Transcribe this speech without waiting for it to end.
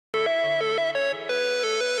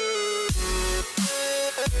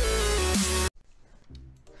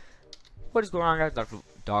What is going on, guys?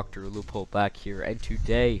 Dr. Loophole back here, and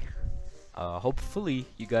today, hopefully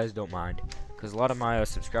you guys don't mind, because a lot of my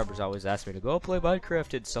subscribers always ask me to go play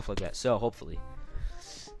Minecraft and stuff like that. So hopefully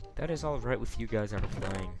that is all right with you guys that are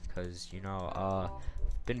playing, because you know,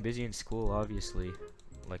 been busy in school, obviously,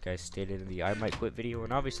 like I stated in the I Might Quit video,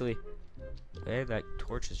 and obviously, hey, that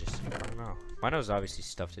torch is just, I don't know. My nose is obviously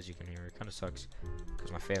stuffed, as you can hear. It kind of sucks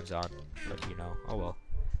because my fan's on, but you know, oh well.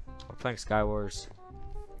 We're playing SkyWars.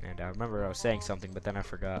 And I remember I was saying something, but then I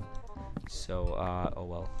forgot. So, oh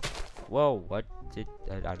well. Whoa, what did,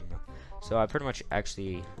 I don't know. So I pretty much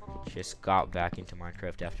actually just got back into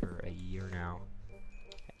Minecraft after a year now.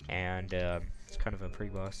 And, it's kind of a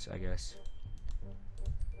pre-boss, I guess.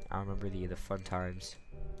 I remember the fun times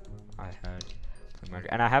I had playing Minecraft.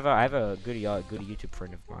 And I have a good YouTube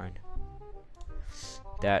friend of mine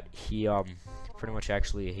that he, pretty much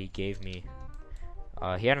actually, he gave me.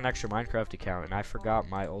 He had an extra Minecraft account, and I forgot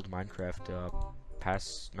my old Minecraft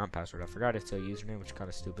not password. I forgot it's a username, which is kind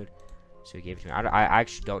of stupid. So he gave it to me. I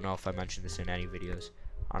actually don't know if I mentioned this in any videos.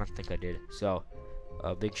 I don't think I did. So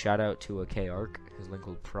a big shout out to KArk. His link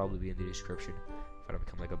will probably be in the description if I don't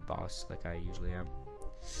become like a boss like I usually am.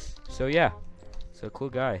 So yeah, so cool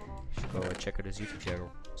guy. You should go check out his YouTube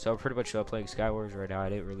channel. So pretty much playing SkyWars right now. I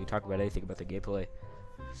didn't really talk about anything about the gameplay.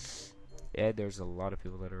 Yeah, there's a lot of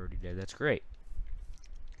people that are already dead. That's great.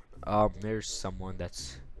 There's someone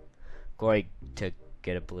that's going to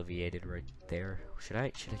get obliviated right there. Should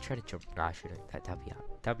I try to jump? Nah, should I?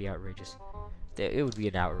 That'd be outrageous. It would be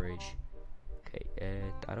an outrage. Okay,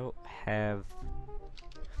 and I don't have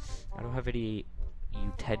any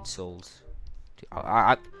utensils.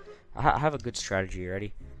 I have a good strategy.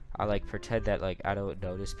 Ready? I like pretend that like I don't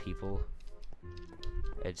notice people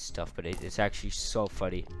and stuff, but it's actually so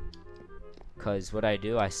funny. Cause what I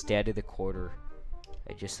do, I stand in the corner.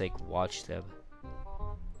 I just like watch them.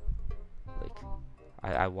 Like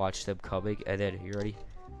I watch them coming, and then you ready?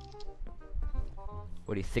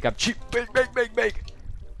 What do you think I'm cheap? Bang!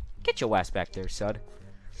 Get your ass back there, son.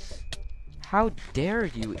 How dare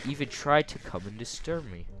you even try to come and disturb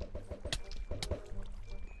me?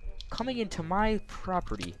 Coming into my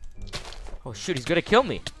property. Oh shoot, he's gonna kill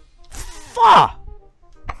me. Fuck!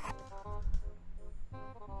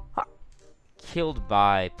 Killed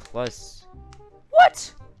by plus.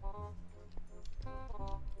 What?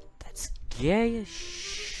 That's gay as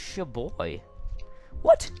ShiBoi.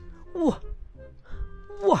 What?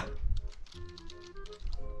 What?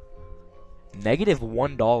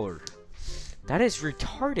 -$1. That is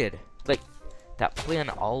retarded. Like, that plan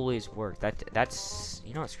always worked. That's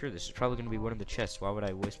you know what, screw this. It's probably gonna be one of the chests. Why would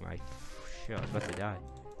I waste my shit? I was about to die.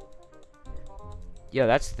 Yeah,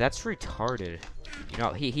 that's retarded. You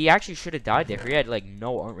know, he actually should have died there. He had like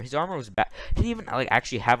no armor. His armor was bad. He didn't even like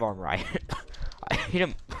actually have armor. I hit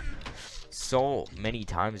him so many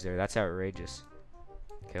times there. That's outrageous.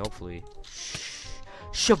 Okay, hopefully.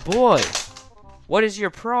 ShiBoi, what is your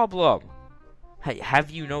problem?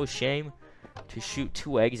 Have you no shame to shoot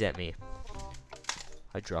 2 eggs at me?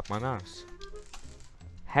 I dropped my mouse.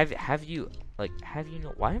 Have you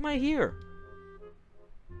no? Why am I here?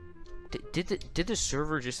 Did the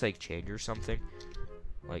server just like change or something?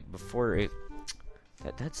 Like before it,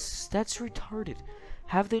 that's retarded.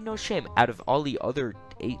 Have they no shame? Out of all the other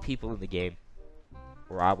 8 people in the game,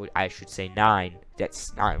 or I should say 9.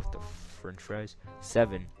 That's 9 with the French fries.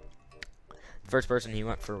 7. The first person he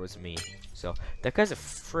went for was me. So that guy's a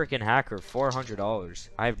freaking hacker. $400.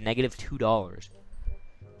 I have -$2.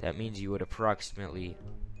 That means you would approximately.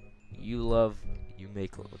 You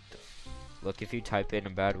make. Look, if you type in a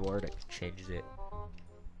bad word, it changes it.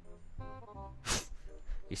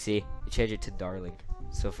 You see, you change it to darling.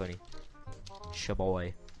 So funny.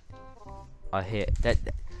 ShiBoi. A hit.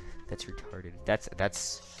 That's retarded. That's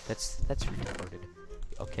retarded.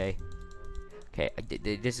 Okay. Okay.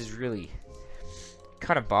 This is really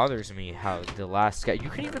kind of bothers me how the last guy. You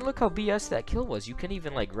can even look how BS that kill was. You can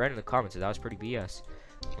even like write in the comments that was pretty BS.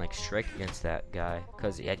 Like strike against that guy,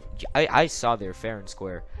 cause I saw there fair and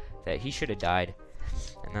square that he should have died,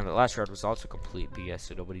 and then the last round was also complete BS,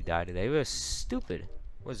 so nobody died today. It was stupid.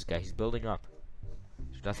 What is this guy? He's building up.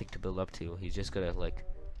 There's nothing to build up to. He's just gonna like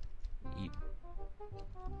eat.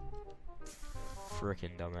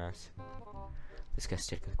 Frickin' dumbass. This guy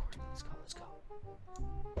stayed in the corner. Let's go.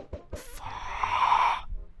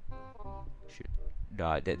 Shoot.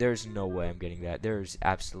 Nah, there's no way I'm getting that. There's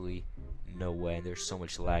absolutely no way. And there's so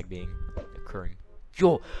much lag being occurring.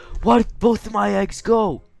 Yo, why did both of my eggs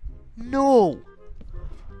go? No!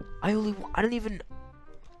 I don't even.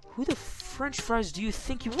 Who the French fries do you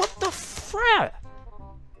think you? What the frat?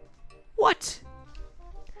 What?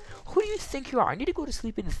 Who do you think you are? I need to go to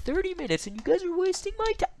sleep in 30 minutes, and you guys are wasting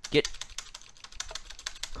my time.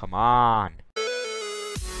 Come on.